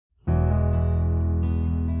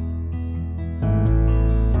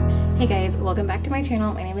Hey guys, welcome back to my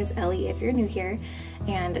channel. My name is Ellie if you're new here,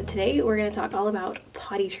 and today we're going to talk all about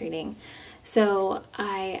potty training. So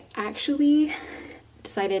I actually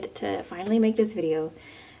decided to finally make this video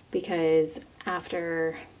because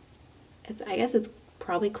after, I guess it's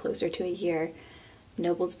probably closer to a year,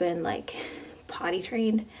 Noble's been like potty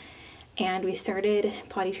trained, and we started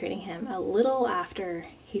potty training him a little after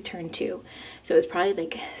he turned 2. So it was probably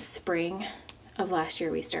like spring of last year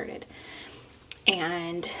we started.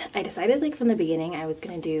 And I decided like from the beginning I was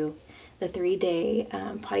going to do the 3-day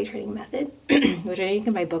potty training method, which I know you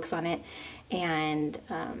can buy books on it and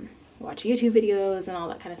watch YouTube videos and all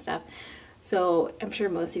that kind of stuff. So I'm sure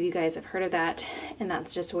most of you guys have heard of that, and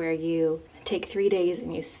that's just where you take 3 days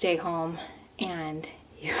and you stay home and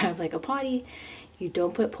you have like a potty. You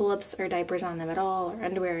don't put pull-ups or diapers on them at all, or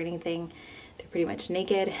underwear or anything. They're pretty much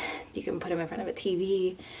naked. You can put them in front of a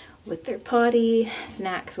TV with their potty,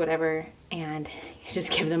 snacks, whatever, and you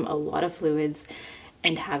just give them a lot of fluids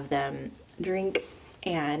and have them drink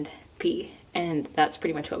and pee, and that's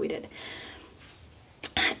pretty much what we did.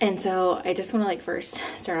 And so I just want to like first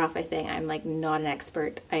start off by saying I'm like not an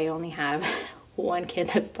expert. I only have one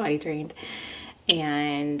kid that's potty trained,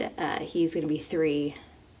 and he's gonna be 3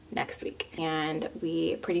 next week, and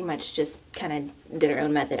we pretty much just kind of did our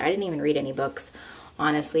own method. I didn't even read any books,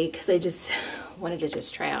 honestly, because I just wanted to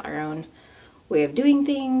just try out our own way of doing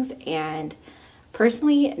things. And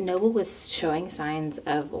personally, Noble was showing signs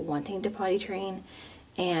of wanting to potty train,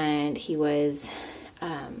 and he was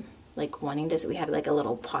like wanting to, so we had like a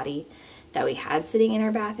little potty that we had sitting in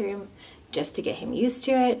our bathroom just to get him used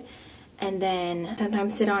to it, and then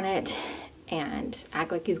sometimes sit on it and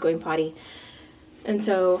act like he's going potty. And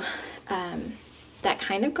so that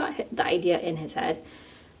kind of got the idea in his head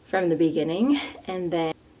from the beginning, and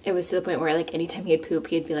then it was to the point where like anytime he'd poop,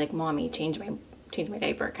 he'd be like, "Mommy, change my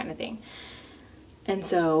diaper," kind of thing. And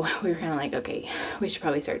so we were kind of like, okay, we should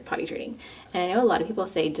probably start potty training. And I know a lot of people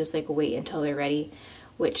say just like wait until they're ready,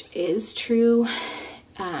 which is true.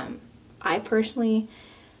 I personally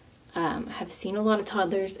have seen a lot of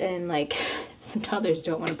toddlers, and like some toddlers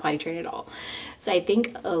don't want to potty train at all. So I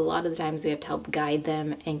think a lot of the times we have to help guide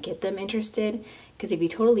them and get them interested, because if you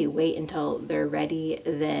totally wait until they're ready,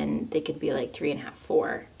 then they could be like 3.5,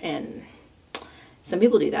 4, and some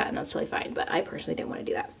people do that and that's totally fine, but I personally didn't want to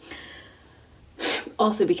do that.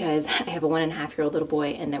 Also because I have a 1.5-year-old little boy,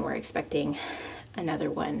 and then we're expecting another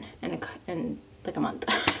one in like a month.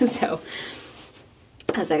 So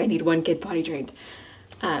I was like, I need one kid potty trained.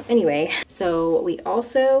 Anyway, so we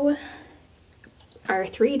also, our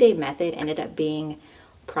 3-day method ended up being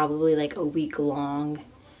probably like a week long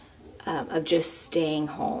of just staying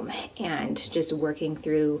home and just working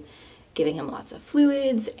through giving him lots of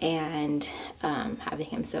fluids, and having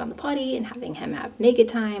him sit on the potty and having him have naked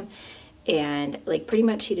time. And like pretty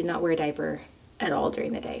much he did not wear a diaper at all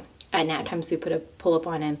during the day. At nap times we put a pull-up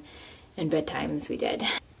on him, and bedtimes we did.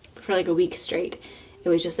 For like a week straight, it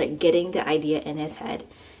was just like getting the idea in his head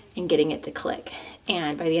and getting it to click.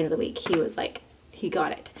 And by the end of the week, he was like, he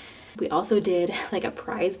got it. We also did like a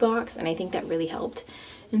prize box, and I think that really helped.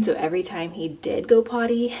 And so every time he did go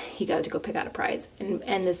potty, he got to go pick out a prize.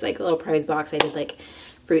 And this like little prize box, I did like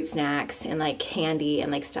fruit snacks and like candy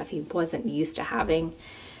and like stuff he wasn't used to having.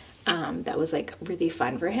 That was like really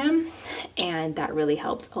fun for him, and that really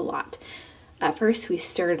helped a lot. At first we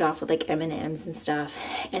started off with like M&Ms and stuff,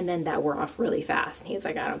 and then that wore off really fast, and he's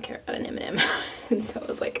like, I don't care about an M&M. And so it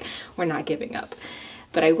was like, we're not giving up.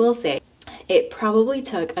 But I will say it probably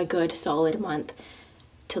took a good solid month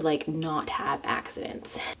to like not have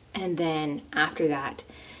accidents. And then after that,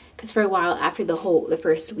 because for a while after the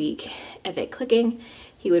first week of it clicking,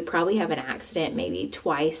 he would probably have an accident maybe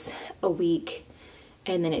twice a week,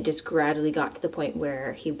 and then it just gradually got to the point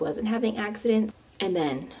where he wasn't having accidents. And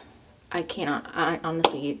then I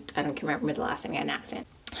honestly, I don't remember the last time we had an accident.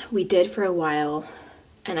 We did for a while,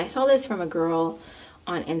 and I saw this from a girl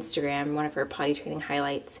on Instagram, one of her potty training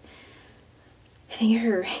highlights. I think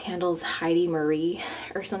her handle's Heidi Marie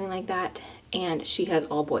or something like that, and she has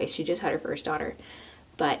all boys. She just had her first daughter,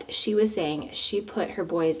 but she was saying she put her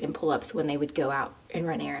boys in pull-ups when they would go out and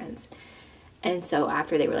run errands. And so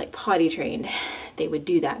after they were like potty trained, they would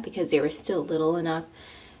do that because they were still little enough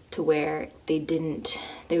to where they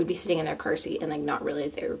would be sitting in their car seat and like not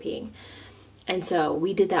realize they were peeing. And so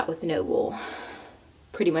we did that with Noble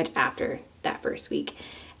pretty much after that first week.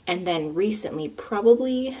 And then recently,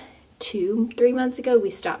 probably 2-3 months ago,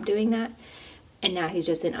 we stopped doing that, and now he's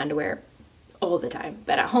just in underwear all the time.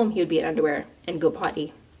 But at home he would be in underwear and go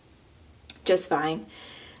potty just fine.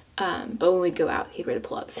 But when we'd go out, he'd wear the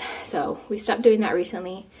pull-ups. So we stopped doing that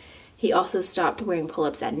recently. He also stopped wearing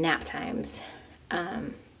pull-ups at nap times.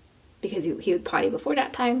 because he would potty before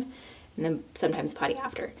nap time and then sometimes potty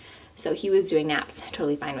after. So he was doing naps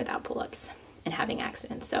totally fine without pull-ups and having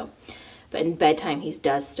accidents. So, but in bedtime, he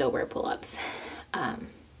does still wear pull-ups.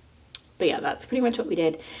 But yeah, that's pretty much what we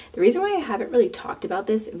did. The reason why I haven't really talked about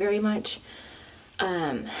this very much,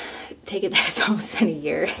 take it that it's almost been a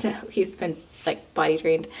year that he's been like potty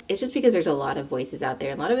trained. It's just because there's a lot of voices out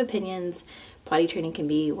there, a lot of opinions. Potty training can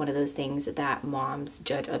be one of those things that moms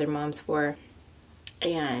judge other moms for.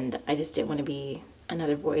 And I just didn't want to be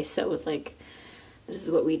another voice that was like, this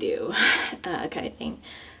is what we do, kind of thing.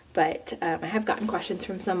 But I have gotten questions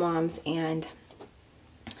from some moms, and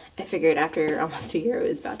I figured after almost a year it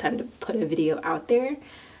was about time to put a video out there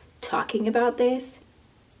talking about this,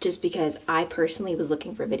 just because I personally was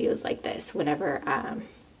looking for videos like this whenever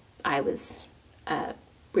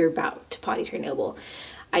we were about to potty train Noble.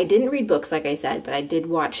 I didn't read books, like I said, but I did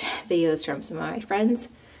watch videos from some of my friends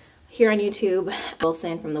here on YouTube.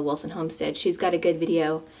 Wilson from the Wilson Homestead, she's got a good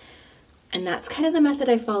video, and that's kind of the method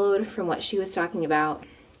I followed from what she was talking about,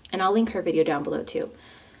 and I'll link her video down below too.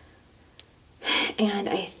 And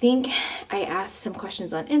I think I asked some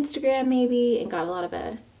questions on Instagram maybe and got a lot of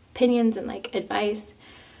opinions and like advice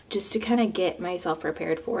just to kind of get myself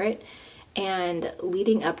prepared for it. And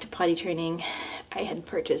leading up to potty training, I had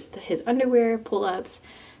purchased his underwear, pull-ups,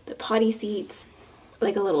 the potty seats,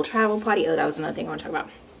 like a little travel potty. Oh, that was another thing I want to talk about.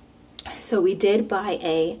 So we did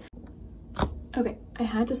buy okay, I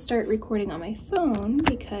had to start recording on my phone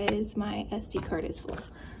because my SD card is full.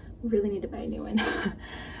 Really need to buy a new one.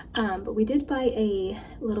 But we did buy a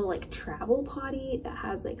little like travel potty that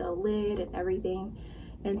has like a lid and everything.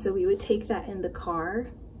 And so we would take that in the car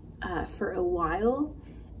for a while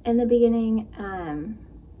in the beginning,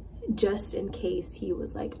 just in case he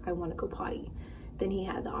was like, I want to go potty. Then he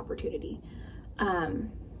had the opportunity.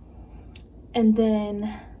 And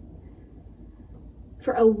then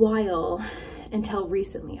for a while, until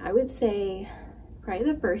recently, I would say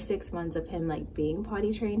probably the first 6 months of him like being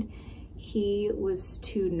potty trained, he was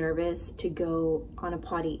too nervous to go on a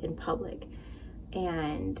potty in public.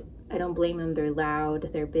 And I don't blame him. They're loud,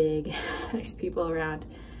 they're big, there's people around.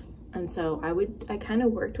 And so I kind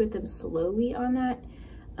of worked with him slowly on that.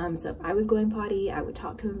 So if I was going potty, I would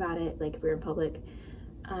talk to him about it. Like if we were in public,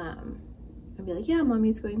 I'd be like, yeah,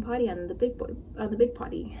 mommy's going potty on the big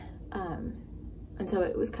potty. And so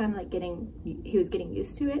it was kind of like he was getting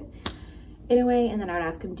used to it in a way. And then I would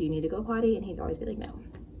ask him, do you need to go potty? And he'd always be like, no.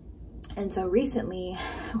 And so recently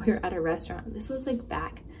we were at a restaurant. This was like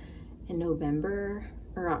back in November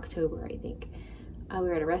or October, I think. We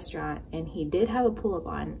were at a restaurant and he did have a pull-up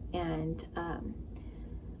on, and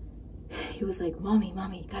he was like,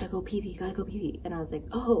 mommy, gotta go pee-pee, gotta go pee-pee. And I was like,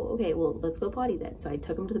 oh, okay, well, let's go potty then. So I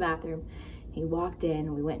took him to the bathroom. He walked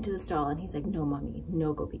in, we went into the stall, and he's like, no, mommy,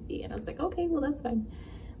 no, go pee-pee. And I was like, okay, well, that's fine.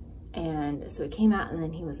 And so it came out, and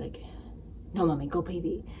then he was like, no, mommy, go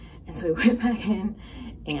pee-pee. And so we went back in,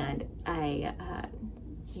 and I,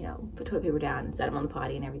 you know, put toilet paper down and set him on the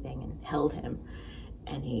potty and everything and held him.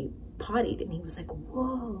 And he pottied, and he was like,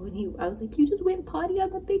 whoa. And I was like, you just went potty on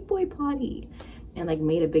the big boy potty. And like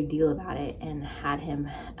made a big deal about it and had him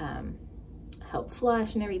help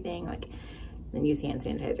flush and everything, like, then use hand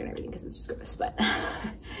sanitizer and everything because it's just gross. But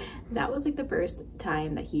that was like the first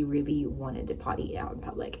time that he really wanted to potty out in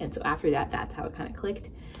public. And so after that, that's how it kind of clicked.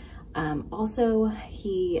 Also,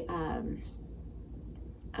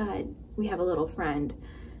 we have a little friend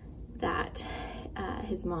that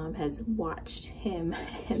his mom has watched him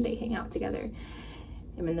and they hang out together,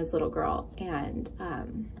 him and this little girl, and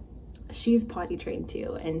she's potty trained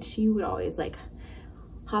too, and she would always like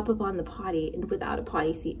hop up on the potty and without a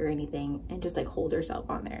potty seat or anything and just like hold herself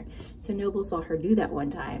on there. So Noble saw her do that one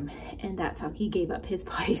time, and that's how he gave up his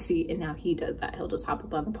potty seat, and now he does that. He'll just hop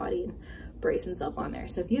up on the potty and brace himself on there.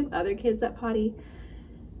 So if you have other kids that potty,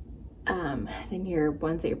 then your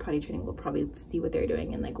ones that you're potty training will probably see what they're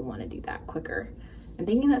doing and like want to do that quicker. I'm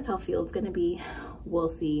thinking that's how Field's gonna be. We'll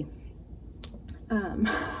see.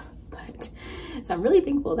 But so I'm really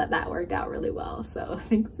thankful that that worked out really well. So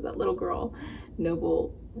thanks to that little girl,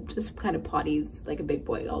 Noble just kind of potties like a big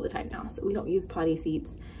boy all the time now. So we don't use potty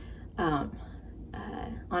seats.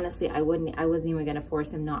 Honestly, I wasn't even gonna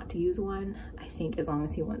force him not to use one. I think as long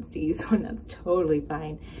as he wants to use one, that's totally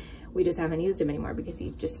fine. We just haven't used him anymore because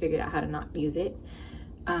he just figured out how to not use it.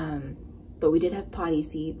 But we did have potty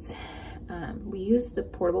seats. We used the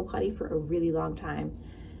portable potty for a really long time.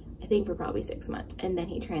 I think for probably 6 months, and then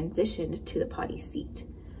he transitioned to the potty seat.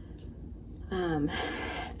 And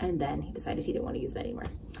then he decided he didn't want to use that anymore.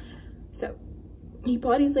 So he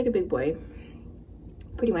potties like a big boy,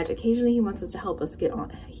 pretty much. Occasionally he wants us to help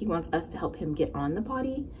him get on the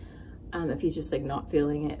potty, if he's just like not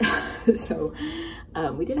feeling it. So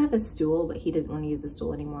we did have a stool, but he doesn't want to use the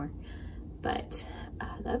stool anymore. But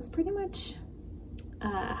that's pretty much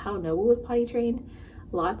how Noah was potty trained.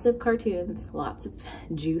 Lots of cartoons, lots of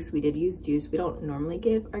juice. We did use juice. We don't normally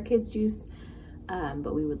give our kids juice,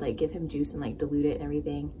 but we would like give him juice and like dilute it and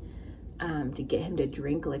everything to get him to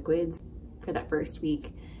drink liquids for that first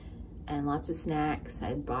week. And lots of snacks.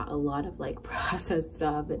 I bought a lot of like processed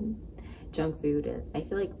stuff and junk food, and I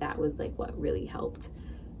feel like that was like what really helped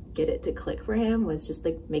get it to click for him, was just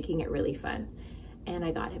like making it really fun. And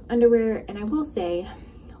I got him underwear, and I will say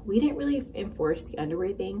we didn't really enforce the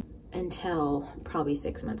underwear thing until probably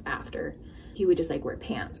 6 months after. He would just like wear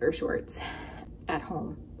pants or shorts at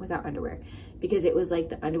home without underwear, because it was like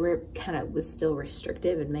the underwear kind of was still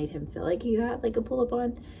restrictive and made him feel like he had like a pull-up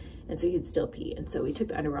on, and so he'd still pee. And so we took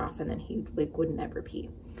the underwear off, and then he like would never pee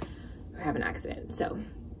or have an accident. So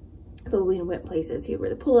but when we went places, he would wear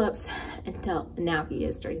the pull-ups, until now he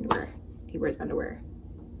is starting to wear, he wears underwear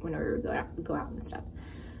whenever we go out and stuff.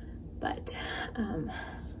 But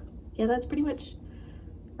yeah, that's pretty much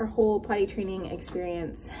our whole potty training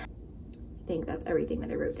experience. I think that's everything that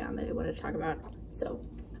I wrote down that I wanted to talk about. So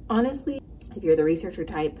honestly, if you're the researcher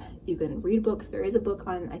type, you can read books. There is a book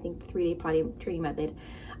on, I think, the 3-day potty training method.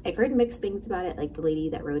 I've heard mixed things about it. Like the lady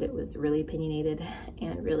that wrote it was really opinionated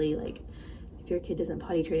and really like, if your kid doesn't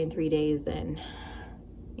potty train in 3 days, then,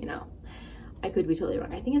 you know, I could be totally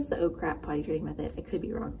wrong. I think it's the oh crap potty training method. I could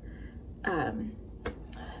be wrong.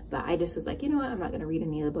 But I just was like, you know what? I'm not going to read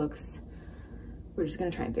any of the books. We're just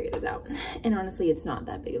going to try and figure this out. And honestly, it's not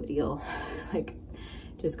that big of a deal. Like,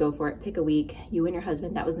 just go for it. Pick a week. You and your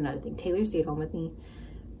husband. That was another thing. Taylor stayed home with me.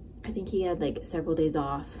 I think he had like several days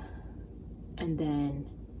off. And then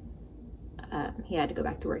he had to go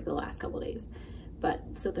back to work the last couple days. But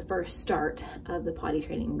so the first start of the potty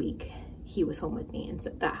training week, he was home with me. And so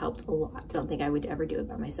that helped a lot. I don't think I would ever do it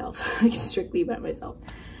by myself, like strictly by myself,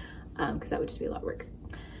 because that would just be a lot of work.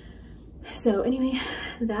 So anyway,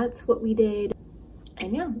 that's what we did.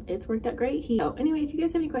 And yeah, it's worked out great. So anyway, if you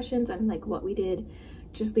guys have any questions on like what we did,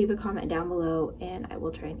 just leave a comment down below and I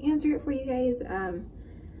will try and answer it for you guys.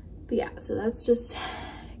 But yeah, so that's just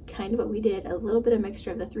kind of what we did. A little bit of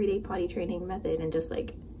mixture of the 3-day potty training method and just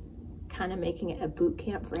like kind of making it a boot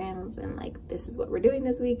camp for him, and like, this is what we're doing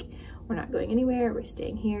this week. We're not going anywhere. We're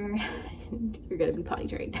staying here and you're gonna be potty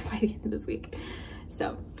trained by the end of this week.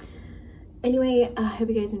 So anyway, I hope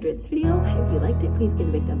you guys enjoyed this video. If you liked it, please give it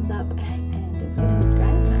a big thumbs up and don't forget